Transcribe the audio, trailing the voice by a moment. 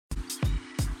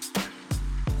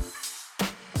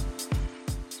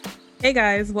Hey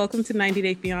guys, welcome to 90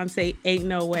 Day Fiance Ain't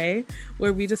No Way,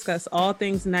 where we discuss all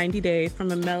things 90 Day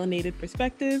from a melanated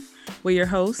perspective. We're your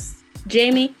hosts,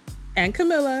 Jamie and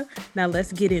Camilla. Now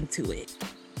let's get into it.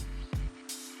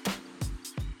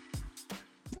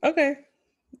 Okay,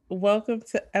 welcome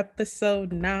to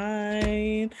episode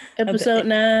 9 episode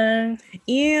 9.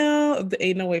 Of the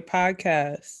Ain't No Way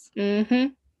podcast.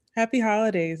 Happy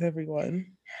holidays, everyone.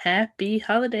 Happy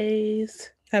holidays.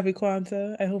 Happy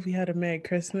Kwanzaa. I hope you had a Merry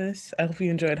Christmas. I hope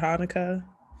you enjoyed Hanukkah.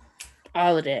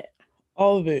 All of that.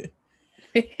 All of it.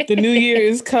 The new year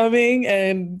is coming,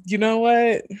 and you know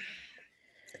what?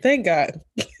 Thank God.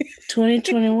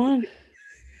 2021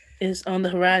 is on the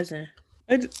horizon.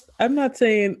 I'm not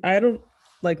saying I don't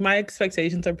like my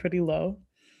expectations are pretty low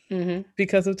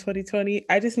because of 2020.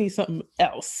 I just need something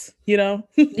else, you know?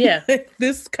 Yeah.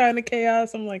 This kind of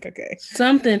chaos. I'm like, okay.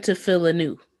 Something to feel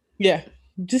anew. Yeah.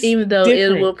 Just even though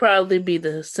different. It will probably be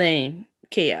the same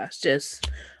chaos, just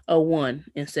a 1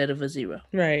 instead of a 0.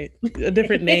 Right. A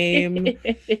different name,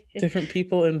 different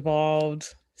people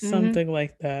involved, something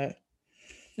like that.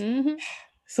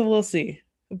 So we'll see.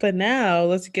 But now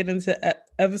let's get into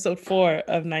episode 4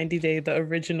 of 90 Day, the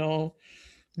original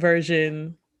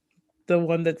version, the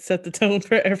one that set the tone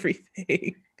for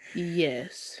everything.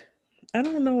 Yes. I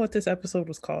don't know what this episode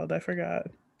was called. I forgot.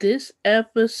 This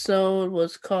episode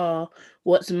was called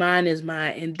What's Mine is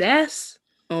Mine. And that's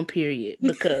on period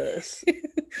because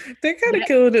they're kind of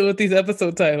killing it with these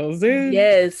episode titles.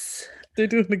 Yes. They're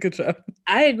doing a good job.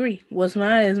 I agree. What's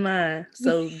mine is mine.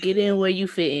 So get in where you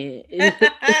fit in.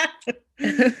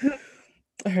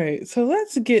 All right. So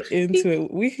let's get into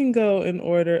it. We can go in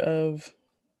order of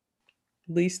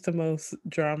least to most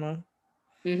drama.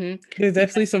 There's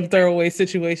definitely some throwaway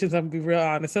situations. I'm gonna be real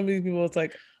honest. Some of these people, it's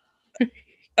like,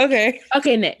 okay,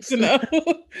 next. You know,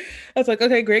 I was like,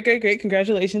 okay, great,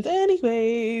 congratulations.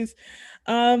 Anyways,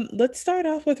 let's start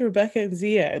off with Rebecca and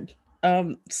Ziad.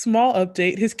 Small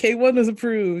update: his K1 was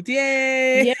approved.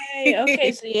 Yay!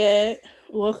 Okay, Ziad,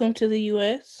 welcome to the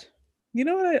U.S. You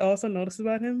know what I also noticed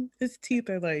about him? His teeth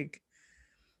are like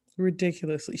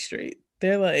ridiculously straight.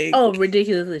 They're like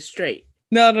ridiculously straight.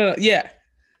 No, yeah.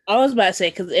 I was about to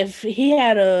say, because if he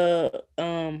had a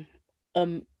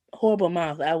horrible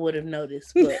mouth, I would have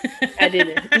noticed, but I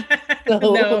didn't. So.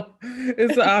 No,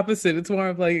 it's the opposite. It's more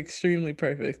of like extremely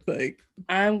perfect. Like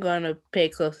I'm gonna pay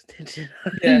close attention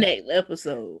on the next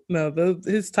episode. No,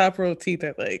 his top row teeth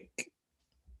are like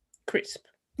crisp.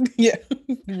 Yeah,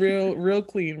 real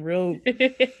clean, real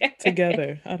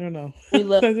together. I don't know. We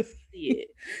love to see it.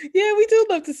 Yeah, we do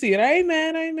love to see it. I ain't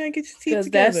mad. Get your teeth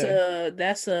together.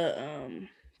 That's a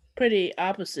pretty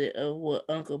opposite of what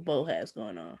Uncle Bo has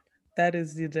going on. That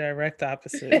is the direct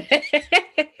opposite.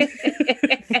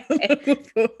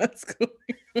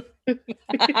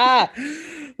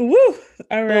 Woo!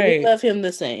 All right. But we love him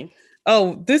the same.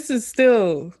 Oh, this is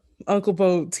still Uncle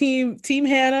Bo. Team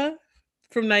Hannah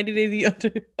from 90 Day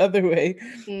the other way.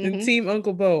 And Team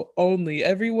Uncle Bo only.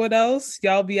 Everyone else,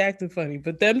 y'all be acting funny.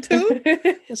 But them two,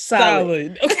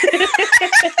 solid. Okay.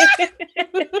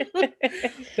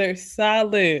 They're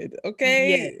solid.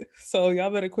 Okay. Yeah. So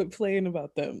y'all better quit playing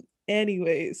about them.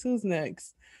 Anyways, who's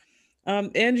next?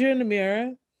 Andrew and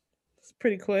Amira. It's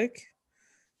pretty quick.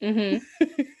 Pretty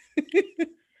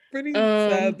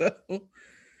sad though.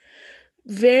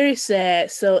 Very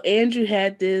sad. So Andrew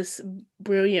had this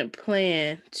brilliant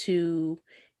plan to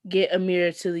get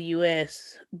Amira to the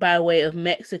U.S. by way of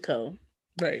Mexico.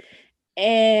 Right.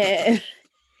 And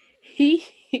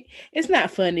it's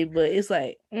not funny, but it's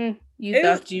like, you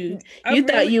thought you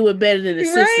were better than the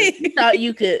sister. Right. You thought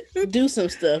you could do some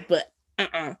stuff, but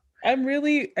I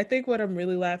think what I'm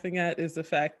really laughing at is the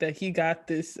fact that he got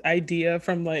this idea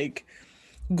from like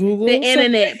Google, the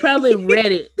internet, probably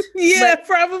Reddit. Yeah,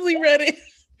 probably Reddit.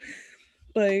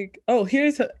 Like, oh,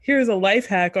 here's a life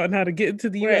hack on how to get into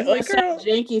the US. Like, girl,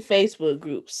 janky Facebook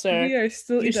groups, sir. We are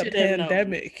still in a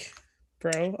pandemic,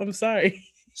 bro. I'm sorry.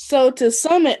 So to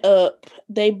sum it up,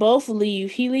 they both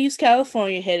leave. He leaves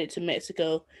California, headed to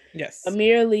Mexico. Yes.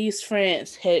 Amira leaves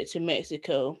France, headed to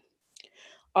Mexico.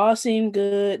 All seemed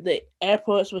good. The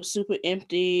airports were super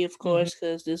empty, of course,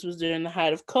 because this was during the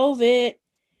height of COVID.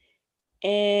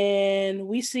 And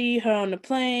we see her on the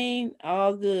plane,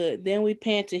 all good. Then we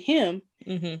pan to him.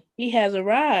 He has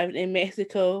arrived in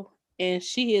Mexico, and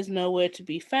she is nowhere to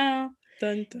be found.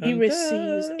 Dun, dun, he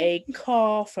receives a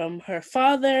call from her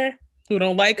father. Who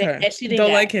don't like her.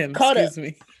 Don't like him. Excuse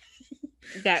me.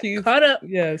 Got caught up.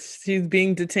 Yes, she's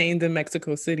being detained in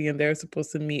Mexico City, and they're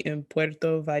supposed to meet in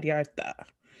Puerto Vallarta.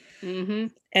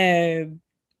 And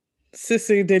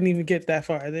sister didn't even get that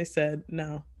far. They said,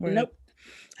 no. Nope.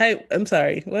 Hey, I'm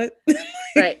sorry. What?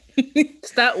 Right.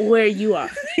 Stop where you are.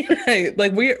 Right.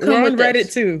 Like we're on Reddit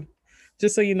us. Too.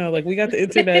 Just so you know, like we got the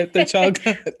internet that y'all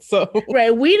got. So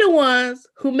right, we the ones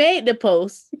who made the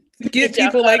post. Get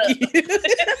people like you.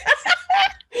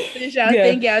 Since y'all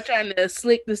think y'all trying to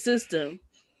slick the system,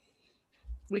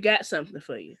 we got something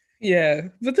for you. Yeah,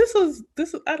 but this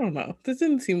I don't know. This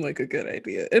didn't seem like a good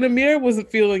idea. And Amira wasn't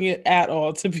feeling it at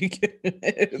all to begin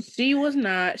with. She was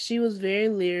not. She was very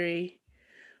leery.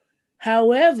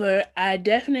 However, I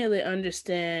definitely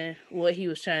understand what he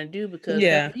was trying to do because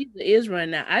her visa is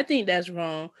running out. I think that's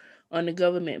wrong on the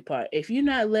government part. If you're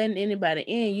not letting anybody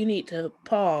in, you need to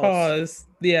pause.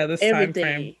 Yeah, this everything.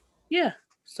 Time frame. Yeah.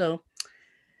 So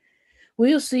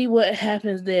we'll see what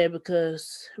happens there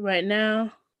because right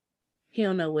now he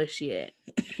don't know where she at.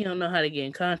 He don't know how to get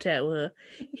in contact with her.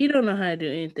 He don't know how to do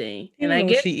anything. And I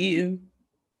guess she eating.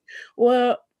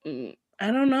 Well, I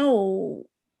don't know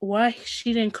why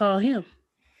she didn't call him.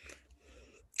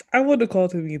 I wouldn't have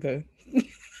called him either.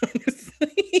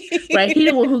 Right, he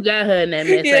the one who got her in that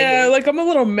mess. Yeah, like I'm a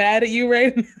little mad at you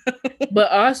right now.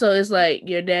 But also, it's like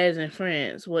your dad's in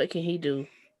France. What can he do?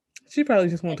 She probably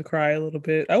just wanted to cry a little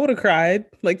bit. I would have cried.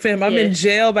 Like, fam, I'm in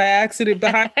jail by accident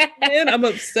behind man. I'm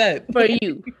upset. For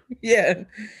you. Yeah.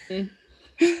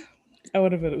 I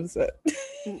would have been upset.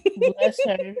 Bless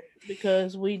her,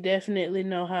 because we definitely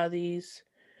know how these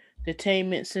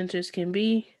detainment centers can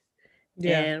be.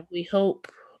 Yeah. And we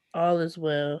hope all is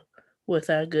well with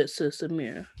our good sister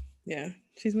Mira. Yeah.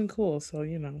 She's been cool. So,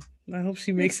 you know, I hope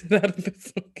she makes it out of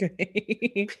this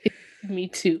okay. Me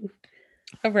too.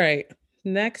 All right.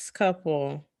 Next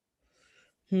couple.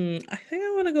 I think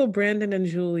I want to go Brandon and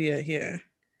Julia here.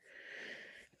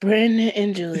 Brandon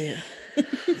and Julia.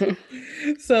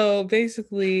 So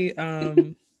basically,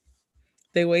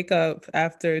 they wake up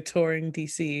after touring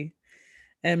DC,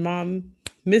 and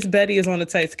Miss Betty is on a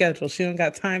tight schedule. She don't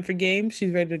got time for games.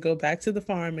 She's ready to go back to the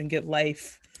farm and get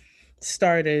life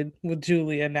started with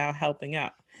Julia now helping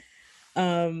out.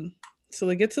 So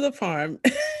they get to the farm.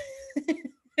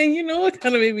 And you know what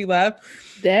kind of made me laugh?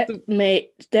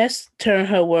 That's turned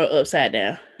her world upside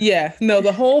down. Yeah, no,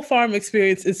 the whole farm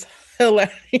experience is hilarious.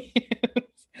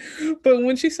 But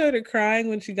when she started crying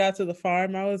when she got to the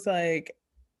farm, I was like,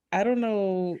 I don't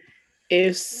know.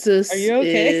 If sis, are you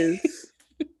okay?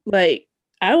 Like,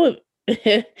 I would.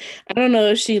 I don't know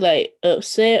if she like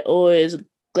upset or is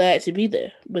glad to be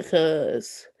there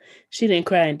because she didn't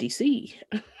cry in DC.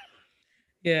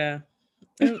 Yeah,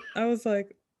 I was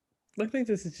like, I think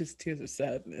this is just tears of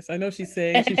sadness. I know she's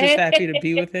saying she's just happy to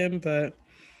be with him, but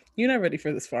you're not ready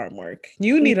for this farm work.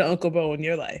 You need an Uncle Bo in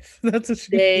your life. That's what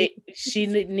she needs. She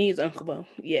needs Uncle Bo,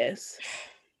 yes.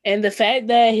 And the fact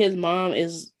that his mom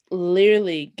is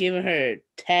literally giving her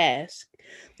task,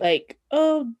 like,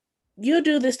 oh, you'll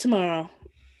do this tomorrow.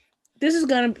 This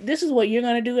is what you're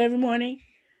gonna do every morning.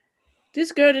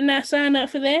 This girl did not sign up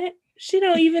for that. She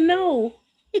don't even know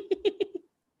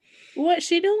what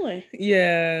she doing.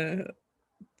 Yeah.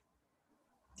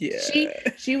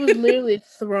 She was literally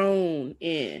thrown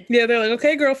in. Yeah, they're like,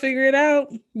 okay, girl, figure it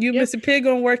out. You, Mr. Pig,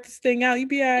 gonna work this thing out. You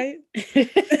be all right.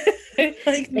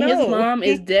 Like, no. His mom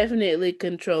is definitely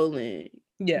controlling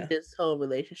this whole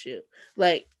relationship.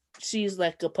 Like, she's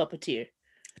like a puppeteer.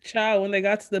 Child, when they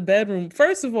got to the bedroom,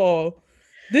 first of all,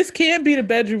 this can't be the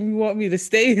bedroom you want me to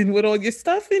stay in with all your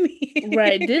stuff in here.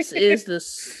 Right, this is the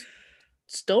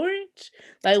storage.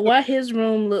 Like, why his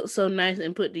room looks so nice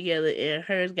and put together and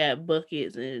hers got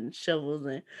buckets and shovels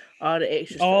and all the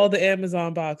extra stuff. The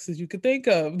Amazon boxes you could think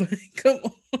of. Come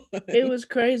on. It was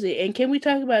crazy. And can we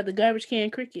talk about the garbage can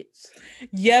crickets?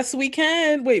 Yes, we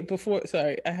can. Wait,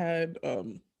 I had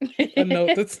a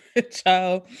note that said,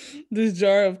 child, this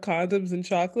jar of condoms and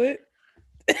chocolate.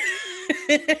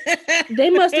 They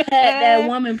must have had that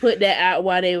woman put that out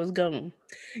while they was gone.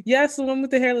 Yes, the one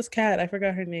with the hairless cat. I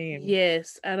forgot her name.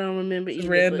 Yes, I don't remember either.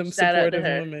 Random supportive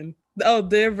woman. Oh,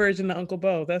 their version of Uncle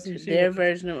Bo. That's what their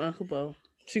version of Uncle Bo.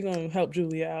 She gonna help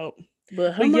Julia out.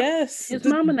 But his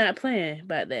mama not playing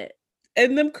about that.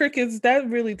 And them crickets, that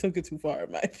really took it too far,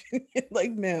 in my opinion.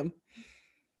 Like, ma'am.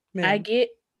 I get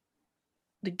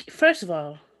first of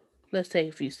all, let's take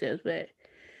a few steps back.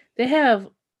 They have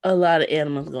a lot of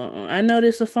animals going on. I know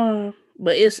this is a farm,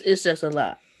 but it's just a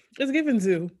lot. It's giving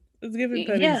zoo. It's giving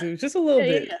petting zoo. Just a little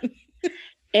bit. Yeah.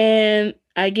 And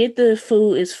I get the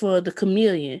food is for the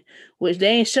chameleon, which they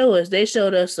ain't show us. They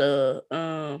showed us a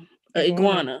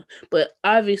iguana, but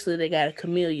obviously they got a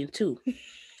chameleon too.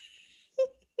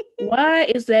 Why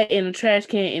is that in a trash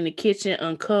can in the kitchen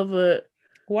uncovered?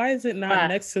 Why is it not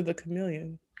next to the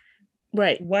chameleon?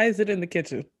 Right. Why is it in the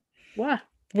kitchen? Why?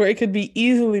 Where it could be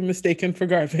easily mistaken for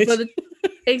garbage.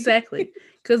 Exactly.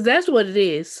 Because that's what it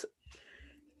is.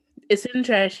 It's in the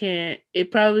trash can.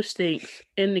 It probably stinks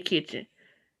in the kitchen.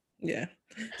 Yeah.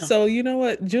 Oh, So you know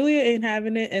what? Julia ain't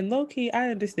having it, and low key, I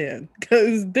understand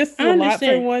because this is I a lot for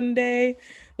understand. one day.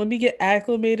 Let me get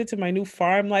acclimated to my new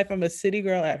farm life. I'm a city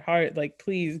girl at heart. Like,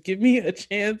 please give me a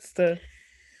chance to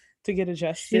get She don't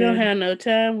adjusted. have no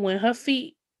time. When her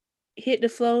feet hit the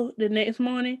floor the next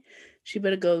morning, she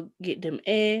better go get them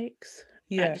eggs out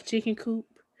Yeah, the chicken coop.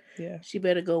 yeah. She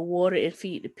better go water and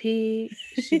feed the pig.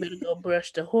 She better go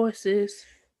brush the horses.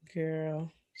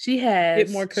 Girl, She get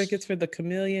more has. crickets for the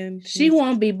chameleon. She She's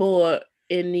won't be bored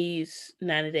in these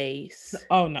 90 days.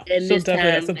 oh no, And she'll this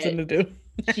definitely have time that something to do.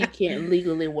 she can't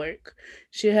legally work.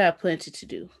 She'll have plenty to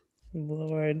do.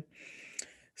 Lord.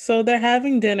 So they're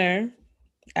having dinner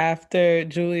after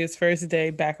Julia's first day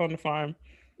back on the farm,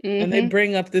 and they Mm-hmm.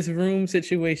 bring up this room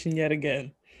situation yet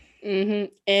again. Mm-hmm.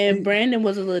 And Brandon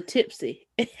was a little tipsy.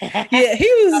 Yeah,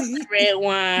 Red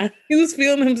wine. he was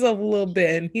feeling himself a little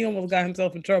bit, and he almost got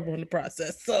himself in trouble in the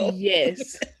process. So,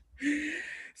 Yes.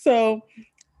 so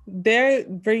they're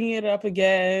bringing it up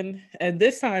again, and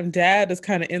this time, Dad is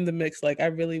kind of in the mix. Like, I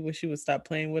really wish you would stop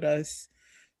playing with us.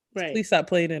 Right. Please stop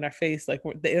playing in our face. Like,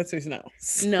 the answer is no.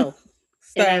 No.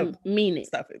 And Stop, I mean it.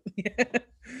 stop it. Yeah.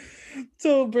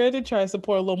 So Brandon tries to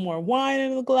pour a little more wine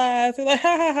in the glass. They're like,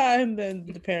 ha ha ha, and then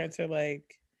the parents are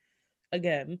like,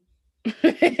 again.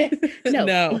 No.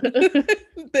 No.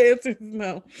 The answer is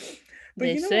no. But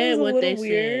They you know what said was a what they little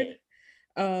weird?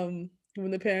 said.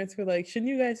 When the parents were like, shouldn't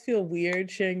you guys feel weird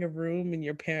sharing a room in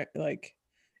your parent like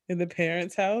in the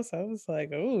parents' house? I was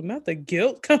like, oh, not the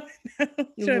guilt coming out. Trying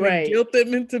to Right. guilt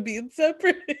them into being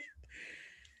separate.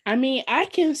 I mean, I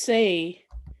can say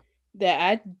that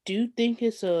I do think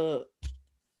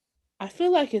I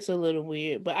feel like it's a little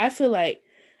weird, but I feel like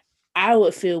I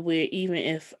would feel weird even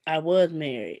if I was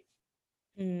married.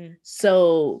 Mm,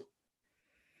 So,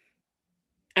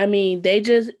 I mean,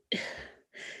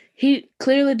 he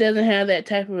clearly doesn't have that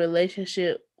type of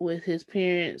relationship with his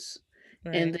parents,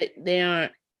 and right. they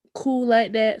aren't cool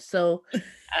like that. So,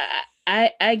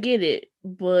 I get it,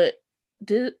 but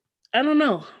I don't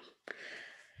know.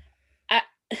 I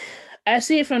I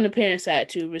see it from the parent side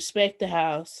too. Respect the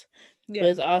house, but Yeah.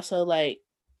 it's also like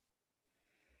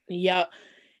y'all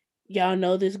y'all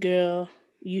know this girl.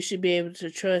 You should be able to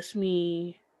trust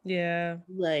me. Yeah.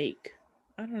 Like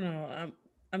I don't know.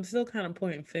 I'm still kind of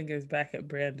pointing fingers back at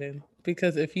Brandon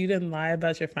because if you didn't lie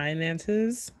about your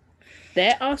finances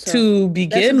that also. to That's a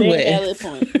begin very valid with,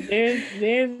 point. Very,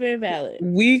 very, very valid.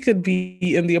 we could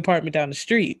be in the apartment down the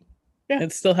street Yeah,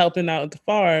 and still helping out at the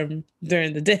farm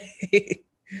during the day.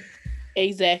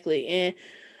 exactly.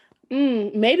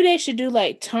 And maybe they should do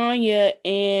like Tanya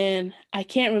and I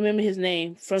can't remember his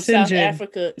name from South Sinjin.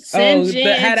 Africa. Oh, that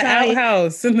Sinjin had an Tanya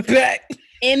outhouse in the back.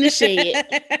 in the shed.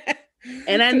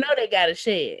 And I know they got a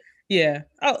shed. Yeah.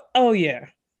 Oh yeah.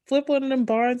 Flip one of them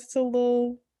barns to a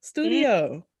little Mm,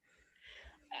 studio.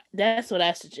 that's what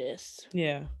I suggest.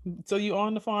 Yeah. So you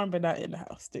on the farm but not in the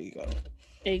house. There you go.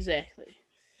 Exactly.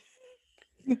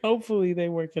 Hopefully they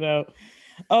work it out.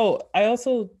 Oh, I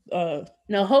also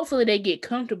Now, hopefully they get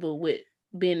comfortable with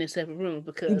being in separate rooms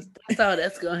because that's all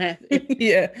that's gonna happen.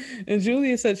 yeah. And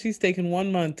Julia said she's taken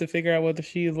 1 month to figure out whether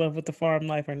she in love with the farm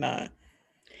life or not.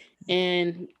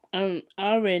 And I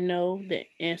already know the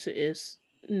answer is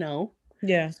no.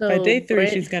 Yeah. By So day 3,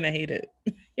 she's gonna hate it.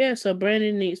 yeah, so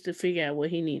Brandon needs to figure out what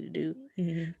he need to do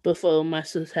Mhm. before my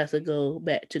sis has to go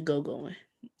back to going.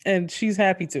 And she's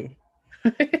happy to.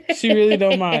 She really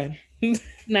don't mind.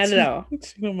 Not at all.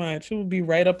 She don't mind. She will be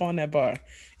right up on that bar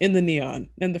in the neon,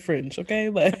 in the fringe. Okay,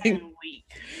 like I'm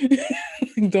weak.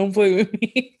 don't play with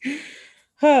me.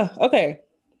 Huh. Okay.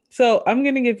 So I'm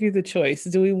gonna give you the choice.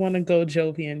 Do we want to go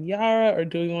Jovi and Yara, or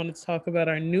do we want to talk about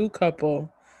our new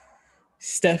couple,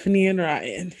 Stephanie and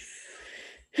Ryan?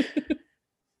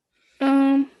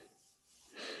 Um,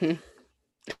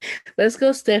 let's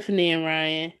go Stephanie and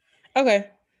Ryan, Okay.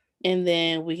 and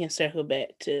then we can circle back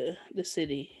to the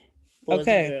city boys and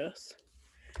Okay. girls.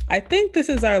 I think this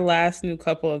is our last new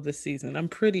couple of the season. I'm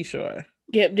pretty sure.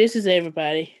 Yep, this is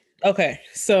everybody. Okay,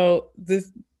 so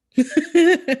this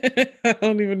I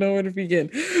don't even know where to begin.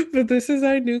 But this is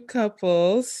our new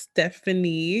couple,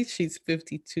 Stephanie. She's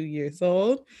 52 years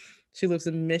old. She lives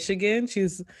in Michigan.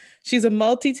 She's a she's a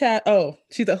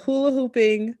hula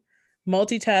hooping,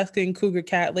 multitasking cougar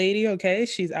cat lady, okay?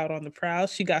 She's out on the prowl.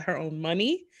 She got her own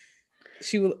money.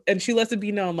 She lets it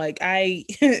be known like I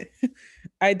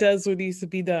I does what needs to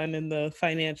be done in the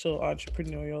financial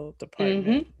entrepreneurial department.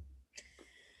 Mm-hmm.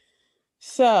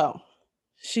 So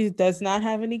she does not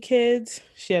have any kids.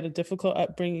 She had a difficult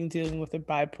upbringing dealing with a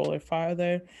bipolar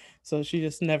father. So she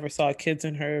just never saw kids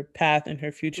in her path in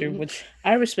her future, Mm-hmm. which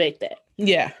I respect that.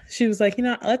 yeah, she was like,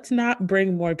 let's not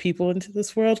bring more people into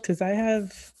this world because I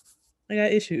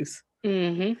got issues.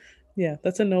 Mm-hmm. Yeah,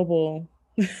 that's a noble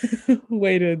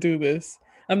way to do this.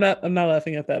 I'm not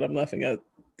laughing at that. I'm laughing at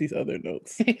these other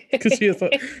notes because she just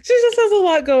has a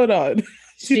lot going on.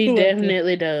 She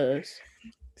definitely does.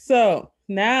 So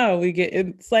now we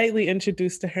get slightly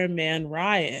introduced to her man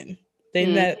Ryan. They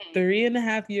met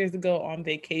 3.5 years ago on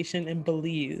vacation in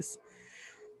Belize.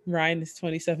 Ryan is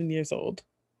 27 years old.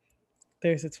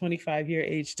 There's a 25-year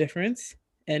age difference,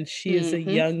 and she is the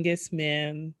youngest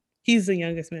man. He's the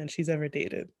youngest man she's ever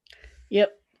dated.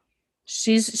 Yep.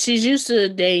 She's used to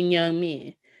dating young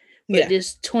men. But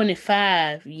this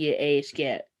 25-year age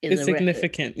gap is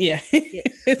significant. Record. Yeah.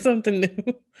 Yes. It's something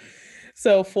new.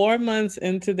 So 4 months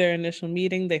into their initial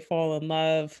meeting, they fall in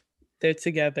love. They're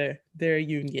together. They're a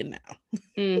union now.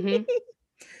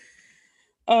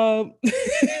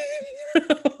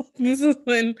 This is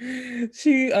when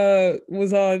she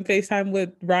was on FaceTime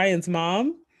with Ryan's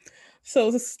mom.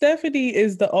 So Stephanie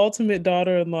is the ultimate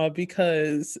daughter-in-law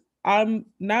because I'm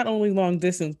not only long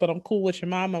distance, but I'm cool with your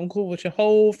mom. I'm cool with your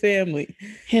whole family.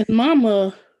 His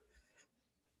mama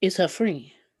is her friend.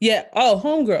 Yeah. Oh,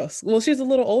 homegirls. Well, she's a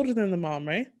little older than the mom,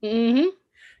 right? Mm-hmm.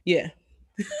 Yeah.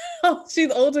 Oh, she's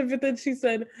older, but then she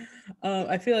said,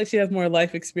 I feel like she has more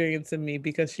life experience than me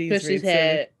because she's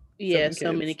had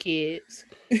so many kids.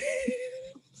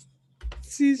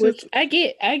 Which I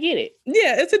get it.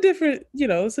 Yeah, it's a different,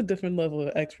 it's a different level of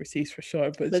expertise for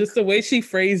sure. But just the way she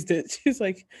phrased it, she's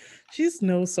like, she just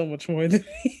knows so much more than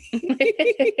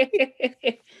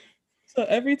me. So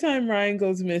every time Ryan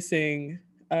goes missing,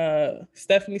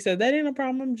 Stephanie said, that ain't a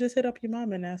problem. Just hit up your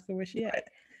mom and ask her where she at.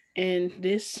 And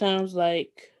this sounds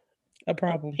like a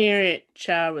problem.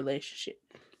 Parent-child relationship.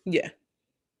 Yeah.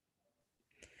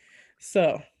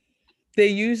 So they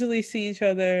usually see each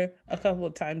other a couple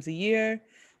of times a year,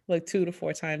 like 2 to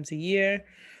 4 times a year.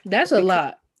 That's a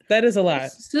lot. That is a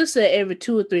lot. Sister, every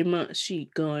 2 or 3 months, she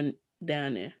going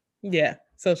down there. Yeah.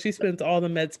 So she spends all the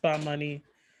med spa money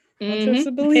on trips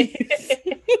to Belize.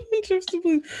 trips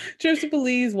to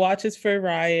Belize, watches for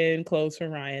Ryan, clothes for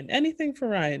Ryan, anything for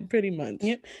Ryan, pretty much.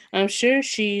 Yep. I'm sure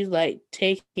she's like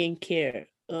taking care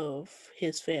of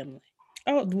his family.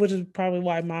 Oh, which is probably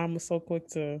why mom was so quick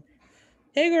to,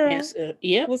 hey girl. Yes,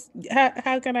 yep.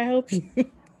 How can I help you?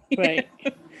 Right.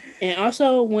 And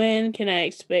also, when can I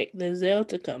expect the Zelle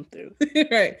to come through?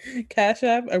 Right. Cash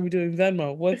App? Are we doing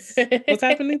Venmo? What's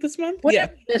happening this month?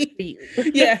 Whatever this for you.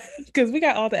 Yeah, because we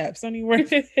got all the apps. Don't even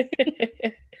worry.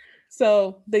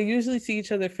 So they usually see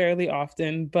each other fairly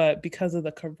often, but because of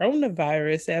the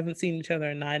coronavirus, they haven't seen each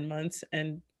other in 9 months.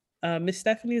 And Miss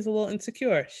Stephanie is a little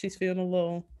insecure. She's feeling a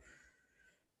little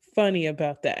funny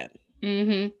about that.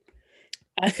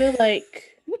 I feel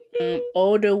like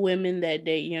older women that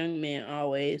date young men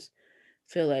always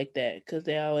feel like that because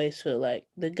they always feel like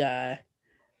the guy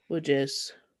will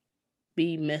just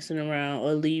be messing around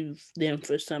or leave them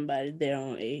for somebody their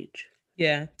own age.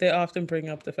 Yeah, they often bring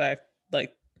up the fact,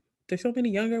 like, there's so many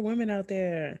younger women out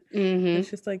there. It's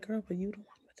just like, girl, but you the one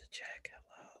with the check.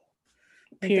 Hello.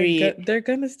 Like, period. They're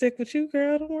gonna stick with you,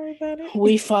 girl. Don't worry about it.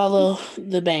 We follow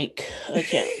the bank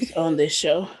accounts on this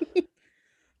show.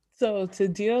 So to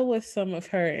deal with some of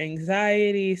her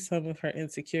anxiety, some of her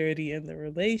insecurity in the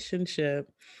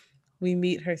relationship, we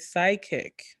meet her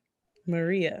sidekick,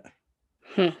 Maria.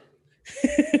 Who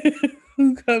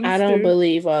comes I don't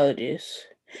believe all of this.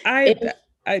 I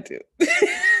do.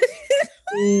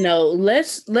 No,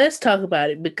 let's talk about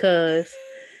it because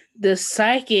the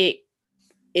psychic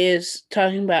is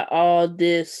talking about all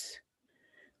this.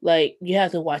 Like, you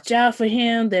have to watch out for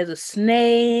him. There's a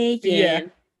snake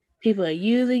and people are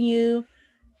using you.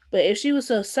 But if she was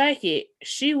so psychic,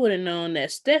 she would have known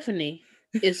that Stephanie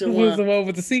is the one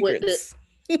with the secrets.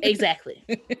 Exactly.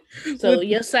 So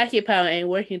your psychic power ain't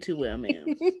working too well, ma'am.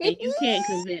 And you can't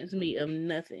convince me of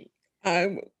nothing.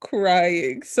 I'm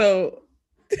crying. So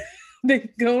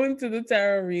they go into the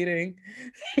tarot reading.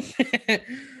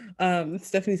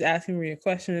 Stephanie's asking Maria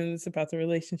questions about the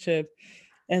relationship.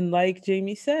 And like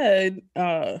Jamie said,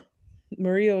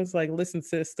 Maria was like, listen,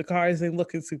 sis, the cards ain't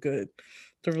looking too good.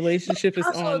 The relationship is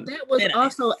on. That was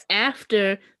also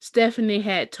after Stephanie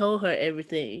had told her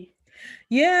everything.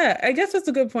 Yeah, I guess that's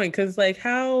a good point because, like,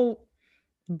 I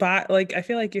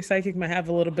feel like your psychic might have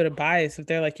a little bit of bias if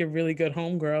they're like your really good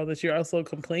homegirl that you're also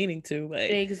complaining to. Like,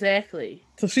 exactly.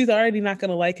 So she's already not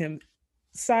gonna like him.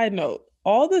 Side note: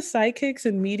 all the psychics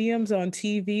and mediums on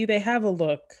TV, they have a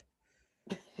look.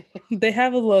 They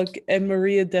have a look, and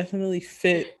Maria definitely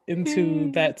fit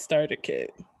into that starter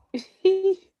kit.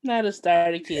 Not a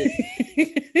starter kit.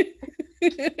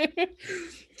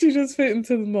 She just fit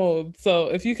into the mold. So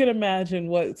if you could imagine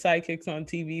what sidekicks on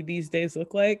TV these days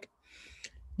look like,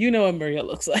 you know what Maria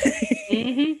looks like.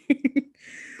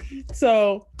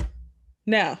 So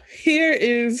now here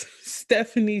is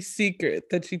Stephanie's secret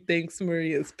that she thinks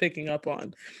Maria is picking up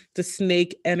on: the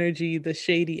snake energy, the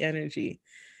shady energy.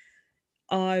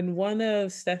 On one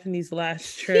of Stephanie's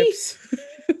last trips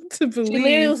to Belize, she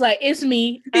literally was like, "It's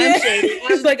me. I'm shady.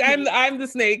 It's like I'm the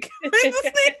snake. I'm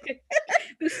the snake.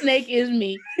 The snake is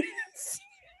me."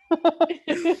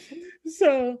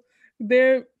 So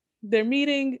they're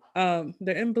meeting.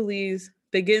 They're in Belize.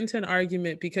 They get into an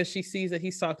argument because she sees that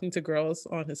he's talking to girls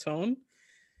on his phone.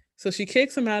 So she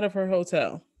kicks him out of her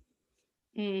hotel,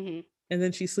 and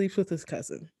then she sleeps with his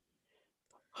cousin.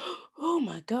 Oh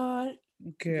my God,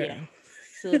 girl! Yeah.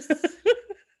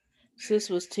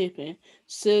 Sis was tipping.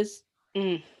 Sis,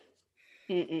 when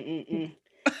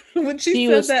she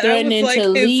was that, threatening like to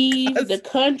leave the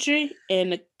country,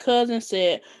 and the cousin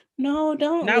said, "No,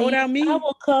 don't not leave. Without me. I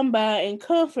will come by and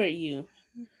comfort you."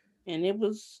 And it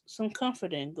was some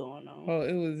comforting going on. Oh,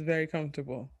 it was very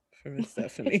comfortable for Miss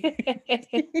Stephanie.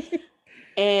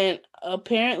 And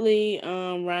apparently,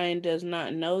 Ryan does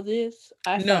not know this.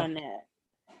 I find that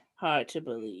hard to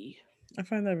believe. I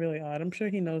find that really odd. I'm sure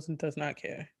he knows and does not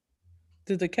care.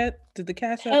 Did the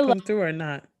cash app come through or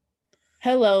not?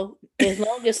 Hello. As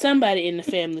long as somebody in the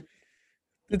family.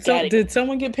 Did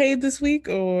someone get paid this week,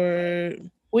 or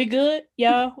we good,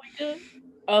 y'all? We good?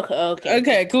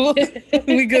 Okay, cool.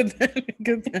 We good then.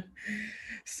 Good then.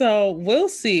 So we'll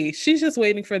see. She's just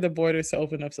waiting for the borders to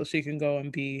open up so she can go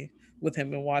and be with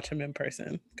him and watch him in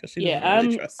person, because she doesn't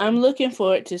really trust him. I'm looking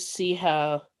forward to see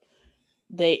how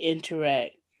they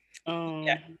interact.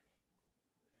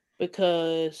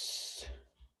 Because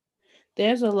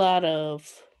there's a lot of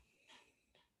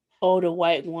older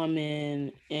white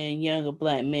woman and younger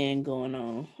black man going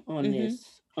on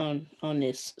this on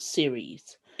this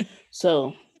series.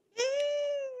 So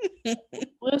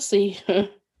we'll see.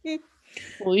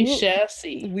 We shall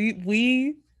see.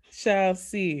 We shall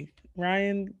see.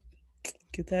 Ryan,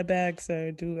 get that bag, sir. I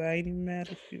ain't even mad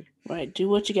at you. Right, do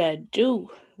what you gotta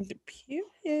do.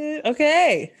 Period.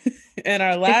 Okay. And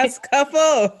our last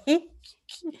couple.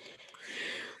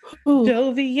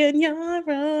 Jovi and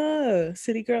Yara.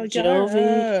 City Girl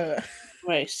Yara.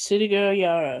 Right, City Girl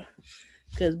Yara.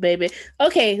 Because, baby.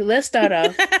 Okay, let's start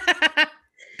off.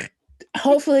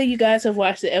 Hopefully you guys have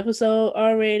watched the episode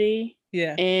already.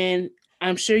 Yeah. And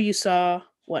I'm sure you saw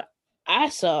what I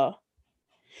saw.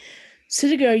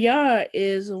 City Girl Yara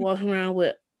is walking around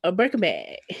with a Birkin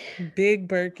bag. Big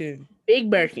Birkin. Big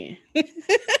Birkin.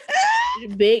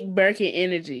 Big Birkin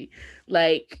energy.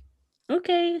 Like,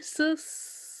 okay,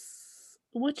 sis,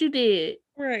 what you did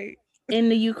right in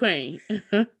the Ukraine.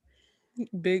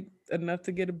 Big enough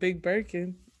to get a big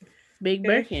Birkin. Big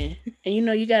Birkin. And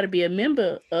you got to be a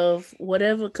member of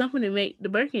whatever company make the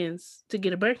Birkins to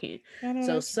get a Birkin.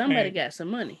 So somebody got some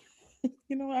money.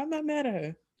 I'm not mad at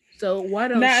her. So why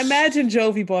don't now imagine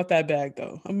Jovi bought that bag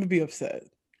though? I'm gonna be upset.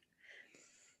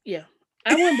 Yeah,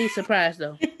 I wouldn't be surprised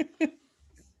though.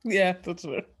 Yeah, that's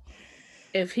true.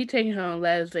 If he taking her on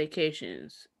last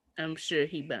vacations, I'm sure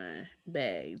he buying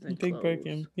bags and big clothes.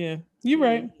 Birkin. Yeah, you're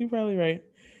right. You're probably right.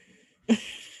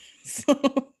 So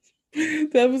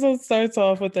the episode starts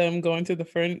off with them going to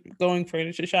going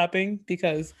furniture shopping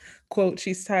because, quote,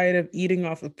 she's tired of eating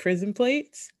off of prison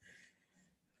plates.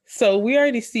 So we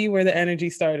already see where the energy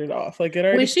started off. Like it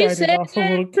already started off a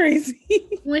little crazy.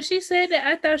 When she said that,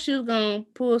 I thought she was gonna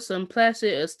pull some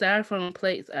plastic or styrofoam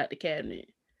plates out the cabinet.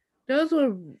 Those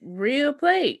were real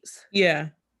plates.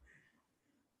 Yeah.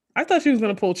 I thought she was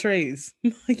gonna pull trays.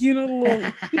 Like, the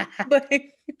little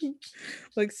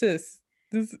like sis,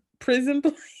 this prison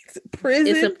plates. Prison.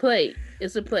 It's a plate.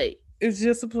 It's a plate. It's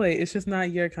just a plate. It's just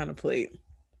not your kind of plate.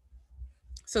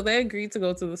 So they agreed to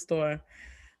go to the store.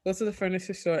 Go to the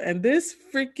furniture store, and this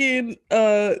freaking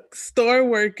store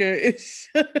worker is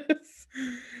just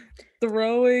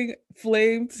throwing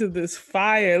flame to this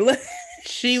fire.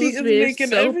 She was making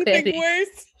so everything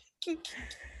worse.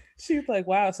 She's like,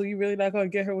 "Wow, so you really not gonna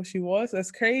get her what she wants? That's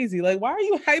crazy. Like, why are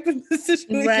you hyping this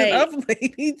situation up,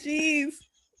 lady? Jeez."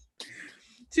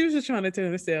 She was just trying to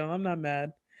turn the sale. I'm not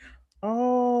mad.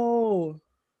 Oh,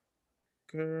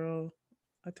 girl,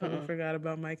 I totally forgot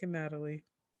about Mike and Natalie.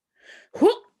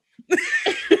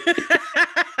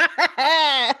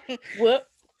 Well,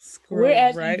 we're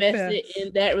as invested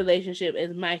in that relationship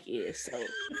as Mike is, so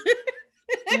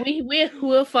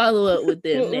we'll follow up with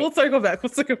them. We'll circle back.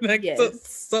 Yes.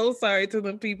 So sorry to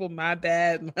them people. My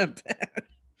bad.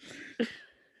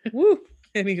 Woo.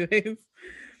 Anyways,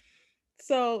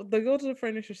 So they go to the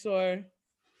furniture store.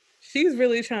 She's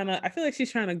really trying to, I feel like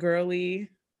she's trying to girly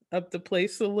up the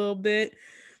place a little bit.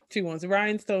 She wants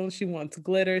rhinestones, she wants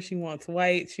glitter, she wants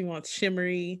white, she wants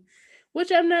shimmery.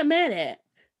 Which I'm not mad at.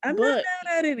 I'm not But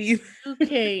mad at it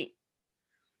either.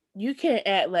 you can't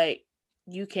act like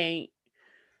you can't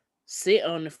sit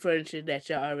on the furniture that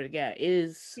y'all already got. It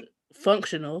is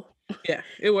functional. Yeah,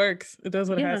 it works. It does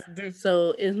what it has to do.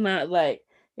 So it's not like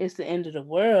it's the end of the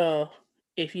world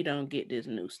if you don't get this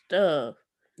new stuff.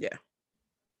 Yeah.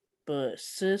 But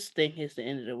sis think it's the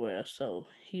end of the world, so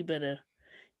he better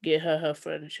get her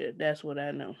furniture. That's what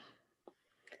I know.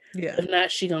 Yeah. If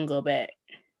not, she gonna go back.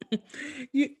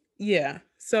 Yeah.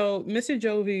 So Mr.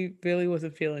 Jovi really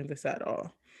wasn't feeling this at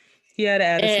all. He had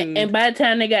an attitude. And by the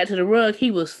time they got to the rug,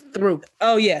 he was through.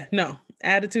 Oh yeah, no.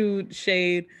 Attitude,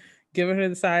 shade, giving her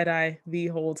the side eye the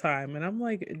whole time. And I'm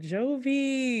like,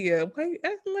 Jovi, why you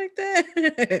acting like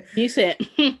that? He said,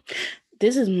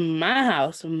 this is my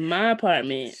house, my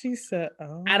apartment. She said,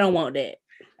 oh. I don't want that.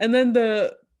 And then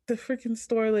the freaking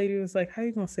store lady was like, how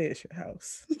you gonna say it's your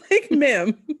house? Like,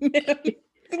 ma'am,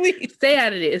 please stay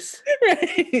out of this.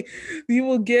 Right. You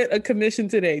will get a commission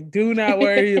today. Do not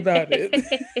worry about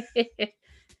it.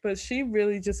 But she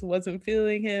really just wasn't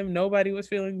feeling him. Nobody was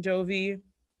feeling Jovi.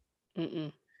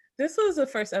 Mm-mm. This was the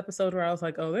first episode where I was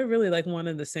like, oh, they're really like one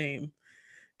and the same.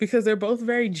 Because they're both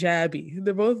very jabby.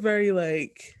 They're both very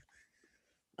like,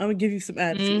 I'm going to give you some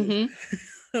attitude.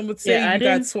 Mm-hmm. I'm going to say you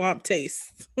got swamp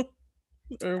taste.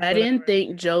 I didn't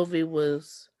think Jovi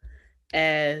was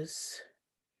as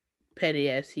petty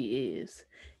as he is.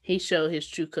 He showed his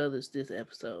true colors this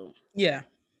episode. Yeah.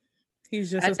 He's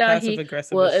just as passive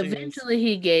aggressive. Well, eventually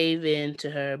he gave in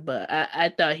to her, but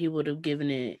I thought he would have given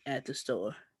it at the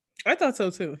store. I thought so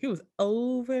too. He was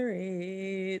over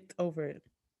it.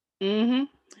 Mm-hmm.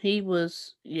 He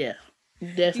was,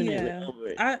 definitely over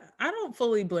it. I don't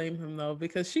fully blame him though,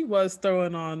 because she was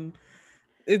throwing on,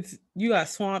 you got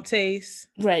swamp taste.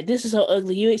 Right. This is so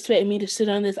ugly. You expect me to sit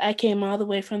on this? I came all the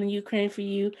way from the Ukraine for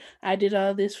you. I did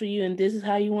all this for you, and this is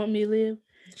how you want me to live?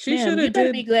 She should have. You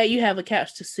better be glad you have a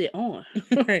couch to sit on.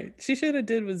 Right. She should have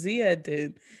did what Ziad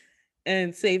did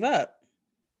and save up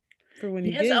for when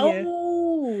you get here.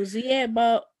 Ziad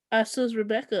bought our sis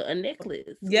Rebecca a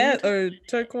necklace. Yeah, or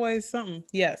turquoise something.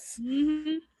 Yes.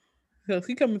 Mm-hmm. So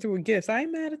he coming through with gifts. I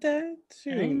ain't mad at that.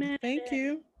 Shoot. Thank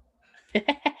you.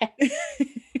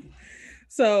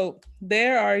 So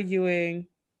they're arguing.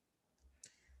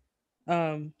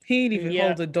 He didn't even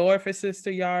hold the door for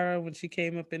Sister Yara when she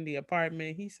came up in the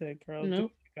apartment. He said, girl, do what you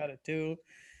gotta do.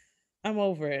 I'm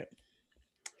over it.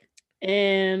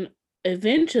 And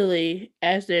eventually,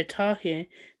 as they're talking,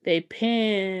 the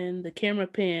camera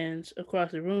pans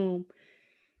across the room,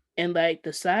 and like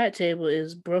the side table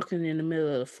is broken in the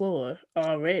middle of the floor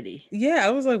already. Yeah, I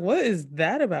was like, what is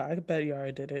that about? I bet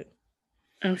Yara did it.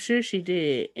 I'm sure she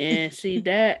did. And see,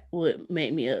 that would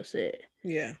make me upset.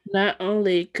 Yeah. Not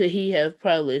only could he have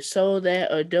probably sold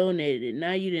that or donated it,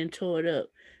 now you didn't tore it up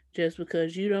just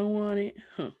because you don't want it.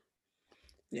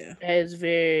 Yeah. That is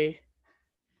very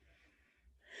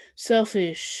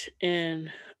selfish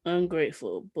and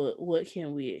ungrateful, but what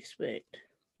can we expect?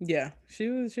 Yeah. She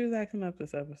was acting up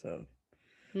this episode.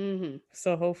 Mm-hmm.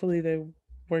 So hopefully they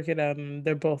work it out and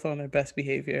they're both on their best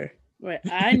behavior. Right.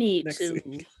 I need to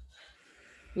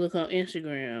look on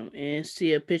Instagram and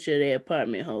see a picture of their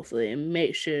apartment, hopefully, and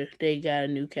make sure they got a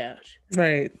new couch.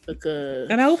 Right.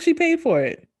 And I hope she paid for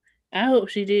it. I hope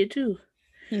she did too.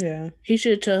 Yeah. He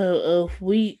should tell her,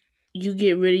 you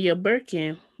get rid of your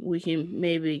Birkin, we can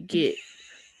maybe get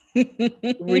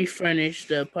refurnish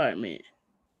the apartment.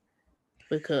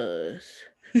 Because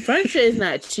furniture is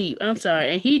not cheap. I'm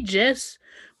sorry. And he just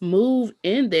moved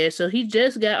in there, so he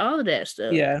just got all of that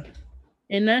stuff. Yeah.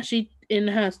 And now she in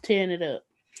the house tearing it up.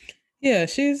 Yeah,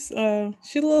 she's a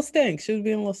little stank. She was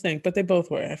being a little stank, but they both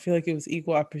were. I feel like it was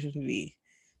equal opportunity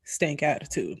stank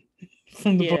attitude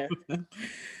from the both of them.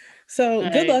 So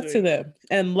good luck to them.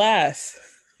 And last,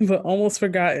 but almost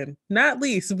forgotten, not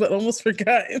least, but almost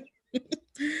forgotten,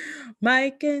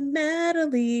 Mike and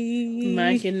Natalie.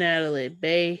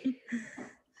 Baby.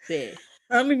 I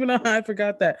don't even know how I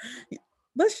forgot that.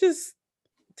 Let's just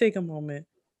take a moment.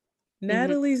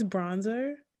 Natalie's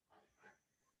bronzer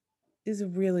is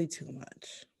really too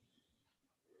much.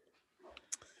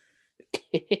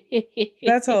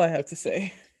 That's all I have to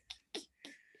say.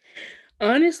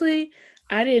 Honestly,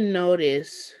 I didn't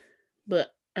notice,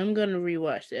 but I'm gonna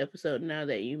rewatch the episode now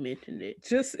that you mentioned it.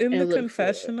 Just in the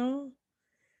confessional,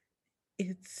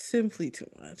 it's simply too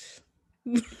much.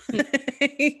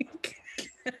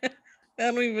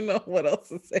 I don't even know what else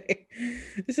to say.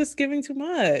 It's just giving too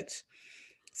much.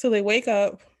 So they wake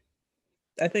up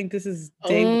I think this is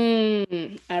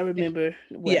day. I remember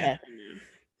what Yeah. happened now.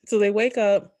 So they wake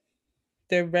up.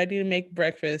 They're ready to make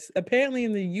breakfast. Apparently,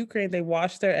 in the Ukraine, they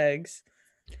wash their eggs.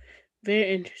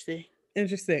 Very interesting.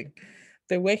 Interesting.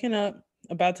 They're waking up,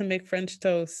 about to make French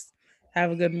toast,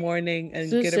 have a good morning, and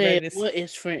Sue get it said, ready to. "What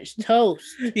is French toast?"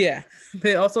 Yeah.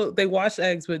 They wash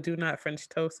eggs, but do not French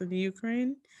toast in the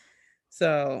Ukraine.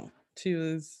 So she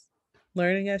was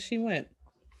learning as she went.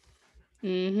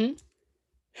 Mm-hmm.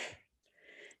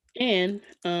 And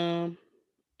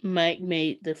Mike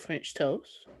made the French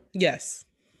toast, Yes.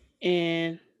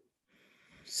 and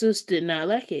Sus did not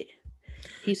like it.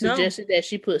 He No, suggested that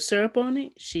she put syrup on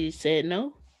it. She said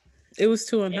no. it was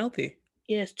too unhealthy.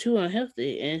 Yeah, it's too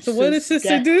unhealthy. And So what did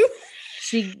sister do?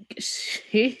 she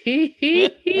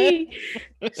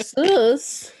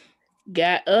Sus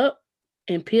got up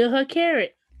and peeled her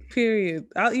carrot. Period.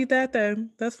 I'll eat that then.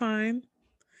 That's fine.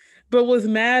 But was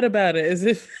mad about it as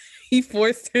if he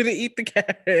forced her to eat the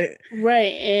carrot.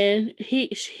 Right, and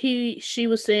she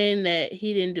was saying that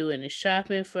he didn't do any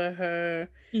shopping for her,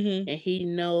 Mm-hmm. and he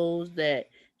knows that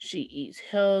she eats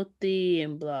healthy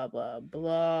and blah blah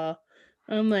blah.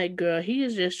 I'm like, girl, he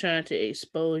is just trying to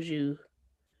expose you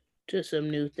to some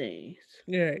new things.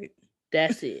 Right.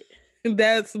 That's it.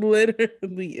 That's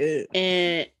literally it.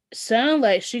 And sound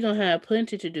like she gonna have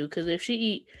plenty to do, because if she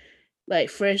eat like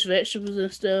fresh vegetables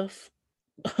and stuff,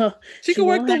 She can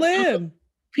work the land.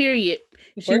 Period.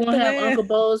 She Work won't the have land. Uncle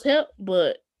Bo's help,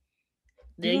 but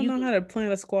You don't know how to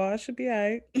plant a squash. Should be all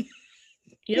right.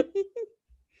 Yep.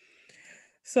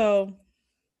 So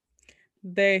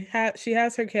she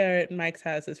has her carrot, Mike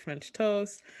has his French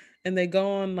toast, and they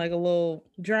go on like a little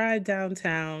drive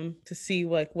downtown to see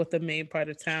like what the main part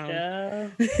of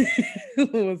town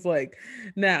was like.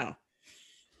 Now,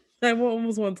 I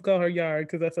almost want to call her yard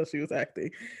because that's how she was acting.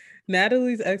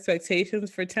 Natalie's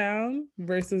expectations for town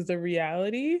versus the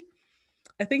reality.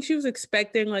 I think she was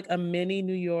expecting like a mini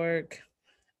New York,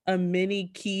 a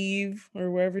mini Kiev, or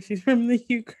wherever she's from, the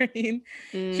Ukraine.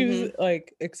 Mm-hmm. She was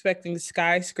like expecting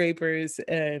skyscrapers,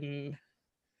 and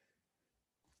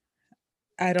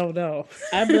I don't know.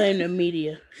 I blame the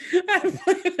media.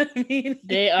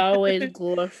 They always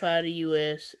glorify the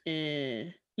US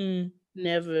and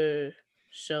never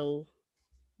show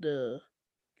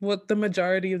what the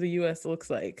majority of the US looks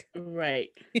like. Right.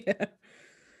 Yeah.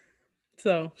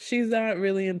 So she's not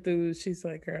really enthused. She's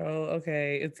like, girl,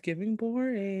 okay, it's giving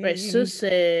boring. Right. Sus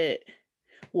said,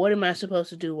 what am I supposed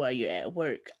to do while you're at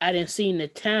work? I didn't see the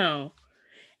town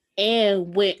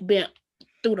and been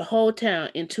through the whole town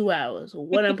in 2 hours.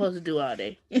 What I'm supposed to do all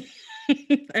day?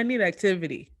 I need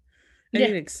activity. I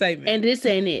need excitement. And this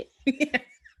ain't it.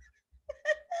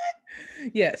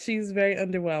 Yeah, she's very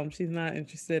underwhelmed. She's not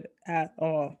interested at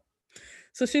all.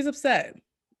 So she's upset.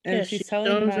 And she's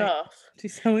telling Mike.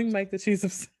 She's telling Mike that she's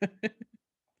upset.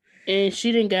 And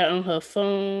she didn't got on her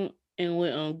phone and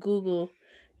went on Google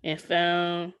and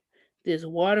found this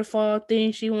waterfall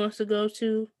thing she wants to go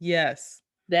to. Yes.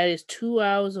 That is 2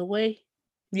 hours away.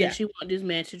 Yeah. And she wants this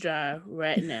man to drive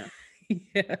right now.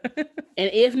 Yeah.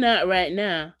 And if not right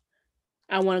now,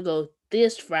 I want to go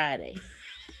this Friday.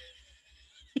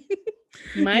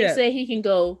 Mike said he can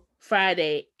go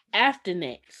Friday after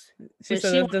next. She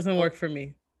said that doesn't work for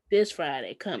me. This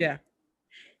Friday coming. Yeah.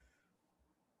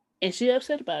 And she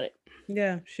upset about it.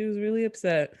 Yeah, she was really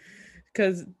upset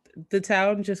because the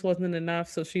town just wasn't enough.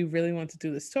 So she really wanted to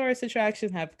do this tourist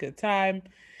attraction, have a good time.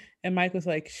 And Mike was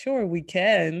like, sure, we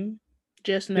can.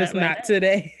 Just not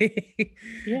today.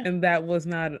 Yeah. And that was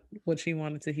not what she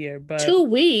wanted to hear. But 2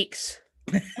 weeks?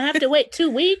 I have to wait 2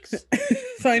 weeks?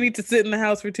 So I need to sit in the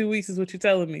house for 2 weeks is what you're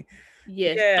telling me.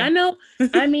 Yes. Yeah. I know.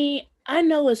 I mean, I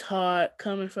know it's hard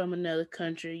coming from another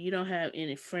country. You don't have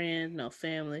any friends, no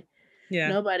family. Yeah.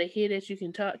 Nobody here that you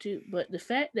can talk to. But the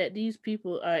fact that these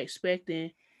people are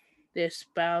expecting their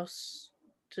spouse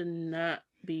to not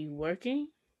be working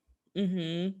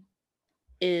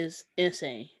is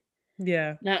insane.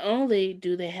 Yeah. Not only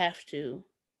do they have to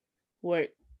work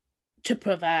to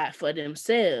provide for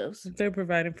themselves, they're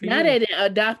providing for you. Now they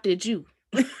adopted you.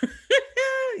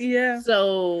 Yeah.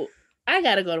 So I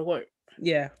gotta go to work.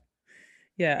 Yeah.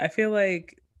 Yeah. I feel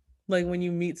like when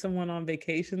you meet someone on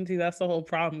vacation, that's the whole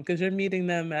problem, because you're meeting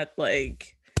them at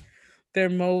like their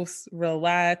most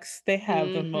relaxed. They have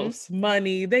the most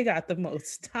money. They got the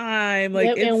most time.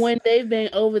 Like, and when they've been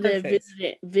over there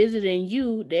visiting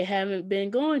you, they haven't been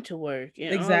going to work.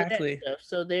 And exactly. All that stuff.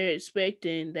 So they're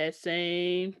expecting that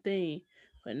same thing.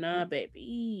 But nah,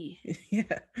 baby.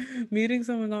 Yeah. Meeting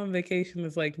someone on vacation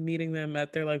is like meeting them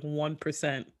at their like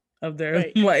 1% of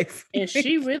their life. And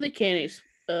she really can't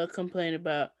complain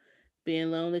about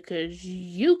being lonely, because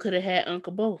you could have had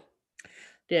Uncle Bo.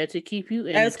 there to keep you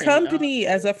as company,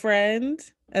 as a friend,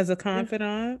 as a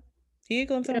confidant. He ain't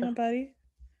gonna tell nobody.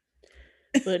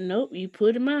 But nope, you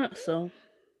put him out, so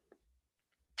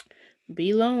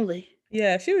be lonely.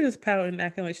 Yeah, she was just pouting,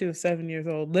 acting like she was 7 years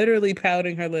old, literally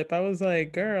pouting her lip. I was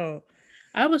like, girl.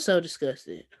 I was so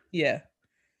disgusted. Yeah.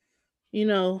 You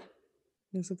know,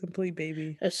 it's a complete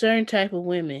baby. A certain type of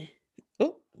women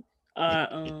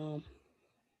are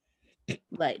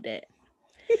like that.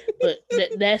 But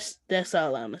that's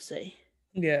all I'm gonna say.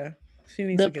 Yeah. She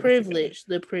needs the privilege.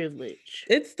 The privilege.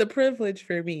 It's the privilege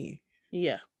for me.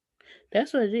 Yeah.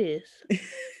 That's what it is.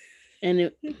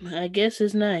 And I guess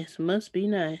it's nice. Must be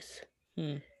nice.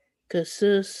 Cause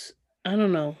sis, I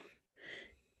don't know.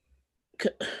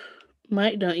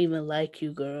 Mike don't even like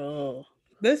you, girl.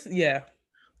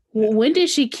 When did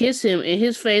she kiss him in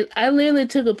his face? I literally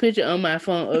took a picture on my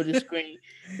phone of the screen.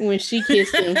 When she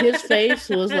kissed him, his face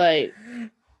was like...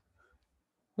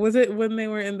 Was it when they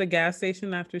were in the gas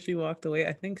station after she walked away?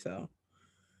 I think so.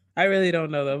 I really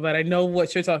don't know though, but I know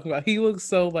what you're talking about. He looks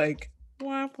so like...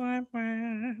 Wah, wah,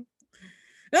 wah.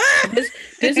 This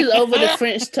is over the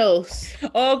French toast.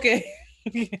 Okay.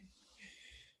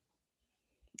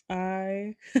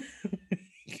 I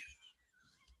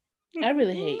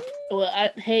really hate. Well,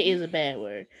 hate is a bad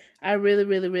word. I really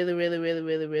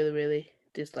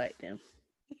dislike them.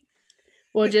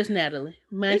 Well, just Natalie.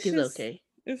 Mike is okay.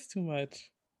 It's too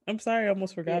much. I'm sorry, I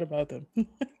almost forgot about them.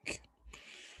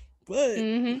 But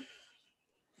it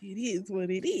is what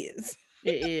it is.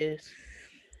 It is.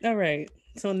 All right.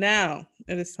 So now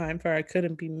it is time for our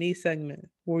Couldn't Be Me segment,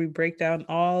 where we break down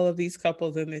all of these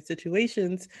couples and their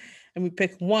situations, and we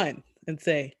pick one and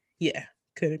say, yeah,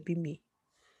 couldn't be me.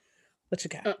 What you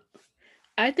got?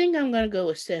 I think I'm going to go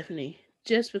with Stephanie,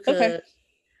 just because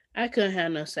I couldn't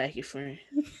have no psychic friend.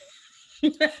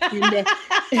 and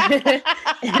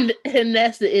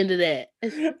that's the end of that.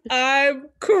 I'm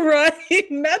crying.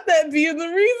 Not that being the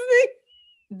reasoning.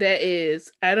 That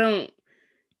is. I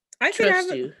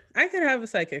trust you. I could have a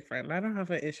psychic friend. I don't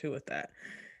have an issue with that.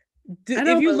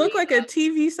 If you look like a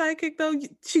TV psychic, though,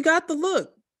 she got the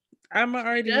look. I'm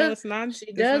already know it's nonsense.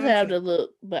 She does have the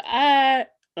look, but I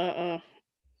don't.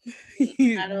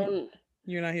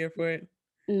 You're not here for it?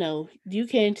 No, you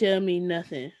can't tell me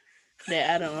nothing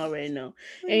that I don't already know.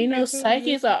 And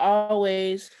psychics are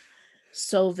always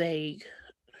so vague.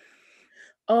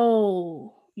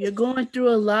 Oh, you're going through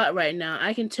a lot right now.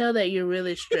 I can tell that you're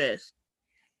really stressed.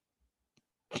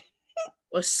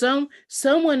 Or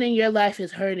someone in your life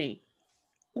is hurting.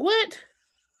 What?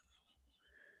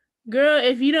 Girl,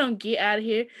 if you don't get out of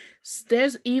here,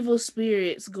 there's evil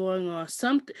spirits going on.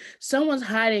 Someone's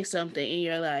hiding something in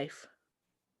your life.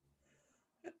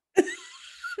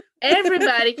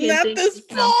 Everybody can think of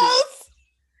something.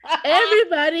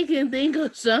 Everybody can think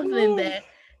of something that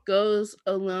goes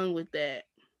along with that.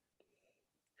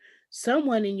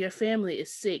 Someone in your family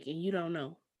is sick and you don't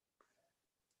know.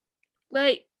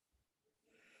 Like,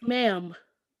 ma'am,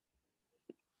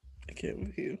 I can't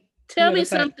with you. Tell me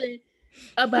something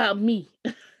about me.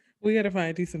 We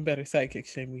gotta do some better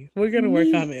psychics, Shamie. We're gonna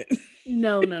work on it.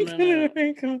 No. I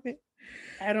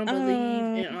don't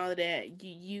believe in all of that.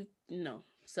 You no.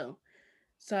 So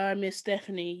sorry, Miss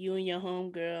Stephanie. You and your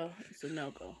homegirl. It's a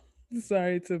no-go.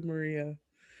 Sorry to Maria.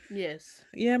 Yes.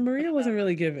 Yeah, Maria wasn't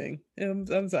really giving.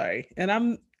 I'm sorry, and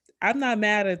I'm not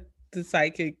mad at the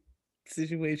psychic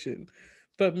situation,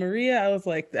 but Maria, I was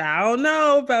like, I don't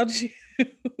know about you. I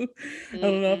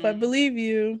don't know if I believe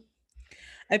you.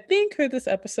 I think for this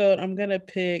episode, I'm gonna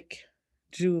pick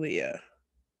Julia.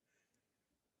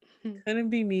 Couldn't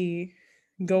be me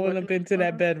going up into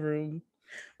that bedroom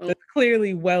that's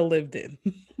clearly well lived in.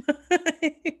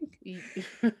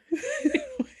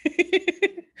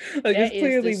 Like it's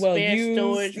clearly well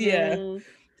used. Yeah.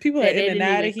 People are in and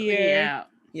out of here.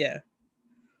 Yeah.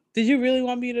 Did you really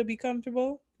want me to be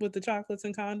comfortable with the chocolates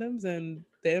and condoms and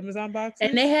the Amazon boxes?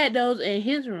 And they had those in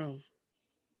his room.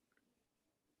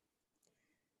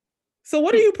 So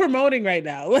what are you promoting right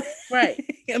now? Right.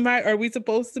 Are we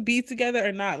supposed to be together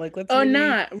or not? Like, let's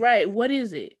not. Right. What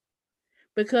is it?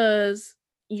 Because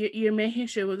you're making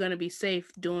sure we're going to be safe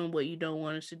doing what you don't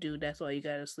want us to do. That's why you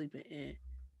got to sleep in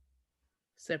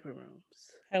separate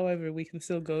rooms. However, we can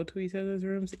still go to each other's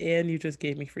rooms, and you just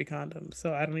gave me free condoms,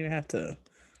 so I don't even have to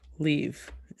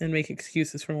leave and make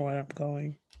excuses for where I'm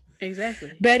going.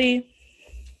 Exactly. Betty,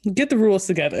 get the rules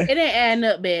together. It ain't adding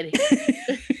up, Betty.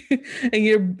 and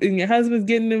your husband's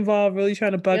getting involved, really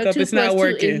trying to buck up. It's not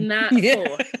working. It's not 4.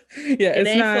 Yeah,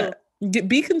 it's not.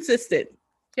 Be consistent.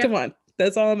 Yep. Come on.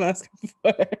 That's all I'm asking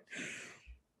for.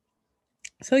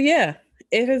 So yeah,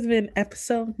 It has been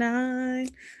episode 9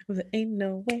 of the Ain't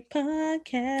No Way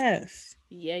podcast.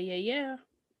 Yeah.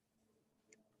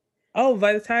 Oh,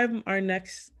 by the time our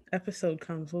next episode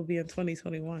comes, we'll be in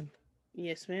 2021.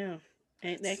 Yes, ma'am.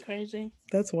 Ain't that crazy?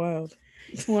 That's wild.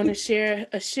 Want to share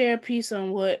a piece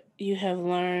on what you have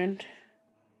learned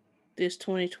this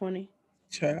 2020?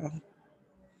 Child.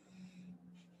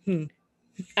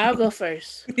 I'll go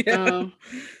first. Yeah.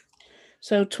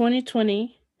 So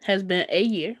 2020 has been a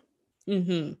year.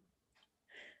 Mm-hmm.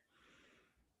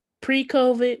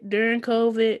 Pre-COVID, during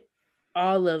COVID,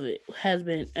 all of it has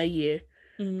been a year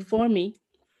for me.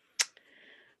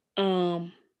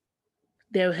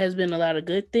 There has been a lot of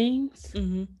good things,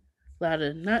 a lot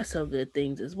of not so good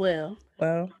things as well.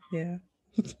 Well, yeah.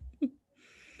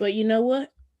 But you know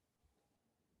what?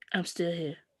 I'm still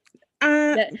here.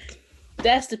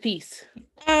 That's the piece.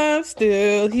 I'm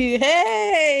still here.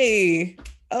 Hey.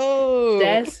 Oh,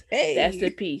 that's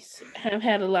the piece. I've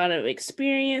had a lot of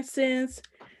experiences,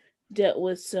 dealt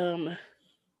with some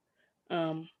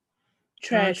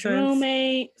trash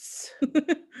roommates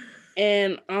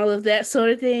and all of that sort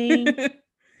of thing.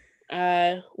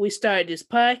 We started this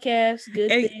podcast. Good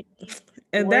thing.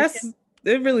 And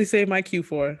it really saved my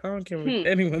Q4. I don't care what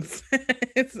anyone says.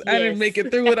 Yes. I didn't make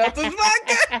it through without this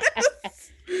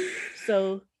podcast.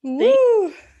 So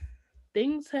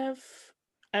things have,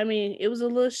 I mean, it was a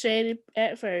little shady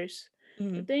at first,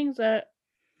 but things are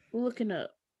looking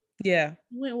up. Yeah.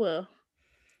 Went well.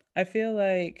 I feel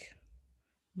like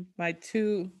my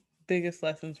 2 biggest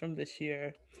lessons from this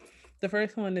year. The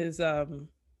first one is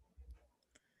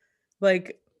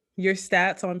like your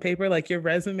stats on paper, like your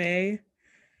resume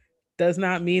does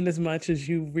not mean as much as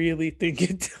you really think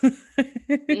it does.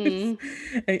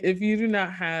 If you do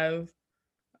not have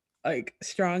like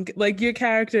strong, like your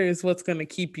character is what's going to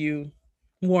keep you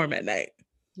warm at night.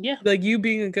 Yeah. Like you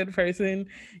being a good person,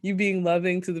 you being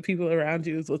loving to the people around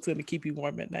you is what's going to keep you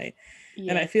warm at night. Yes.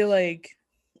 And I feel like,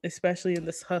 especially in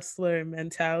this hustler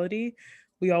mentality,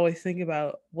 we always think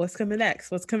about what's coming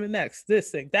next,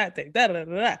 this thing, that thing,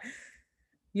 da.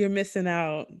 You're missing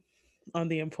out on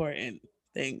the important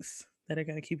things that are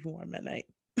going to keep you warm at night.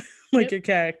 Like your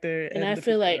character. And I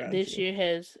feel like this year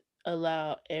has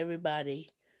allowed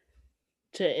everybody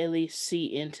to at least see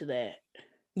into that.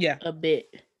 Yeah. A bit.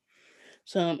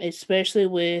 So especially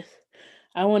with,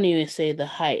 I won't even say the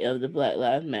height of the Black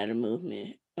Lives Matter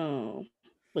movement.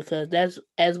 Because that's,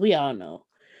 as we all know,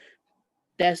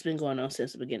 that's been going on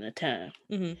since the beginning of time.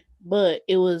 But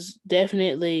it was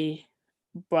definitely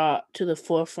brought to the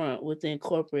forefront within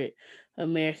corporate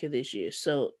America this year.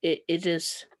 So it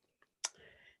just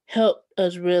helped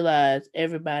us realize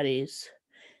everybody's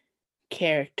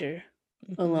character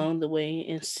along the way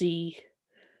and see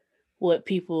what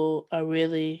people are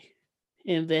really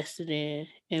invested in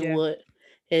and what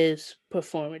is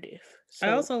performative. So,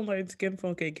 I also learned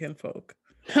skinfolk ain't kinfolk.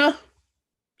 Huh?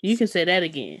 You can say that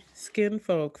again.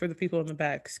 Skinfolk, for the people in the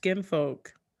back, skinfolk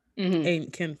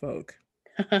ain't kinfolk.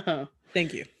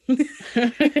 Thank you.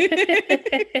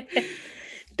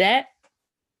 That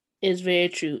is very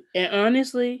true. And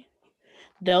honestly,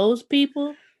 those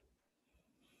people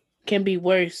can be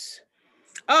worse.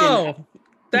 Oh,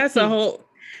 that's a whole...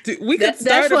 We could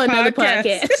start a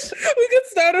podcast. We could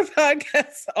start a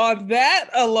podcast on that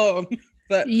alone.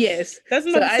 But yes, that's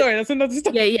another story. That's another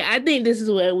story. Yeah. I think this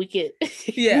is where we can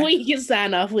we can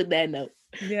sign off with that note.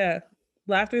 Yeah.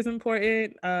 Laughter is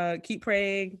important. Keep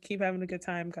praying, keep having a good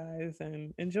time, guys,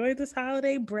 and enjoy this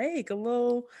holiday break. A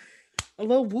little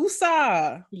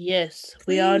woosah. Yes, please.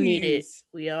 We all need it.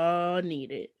 We all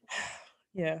need it.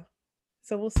 Yeah.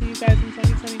 So we'll see you guys in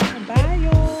 2021. Bye,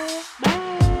 y'all. Bye.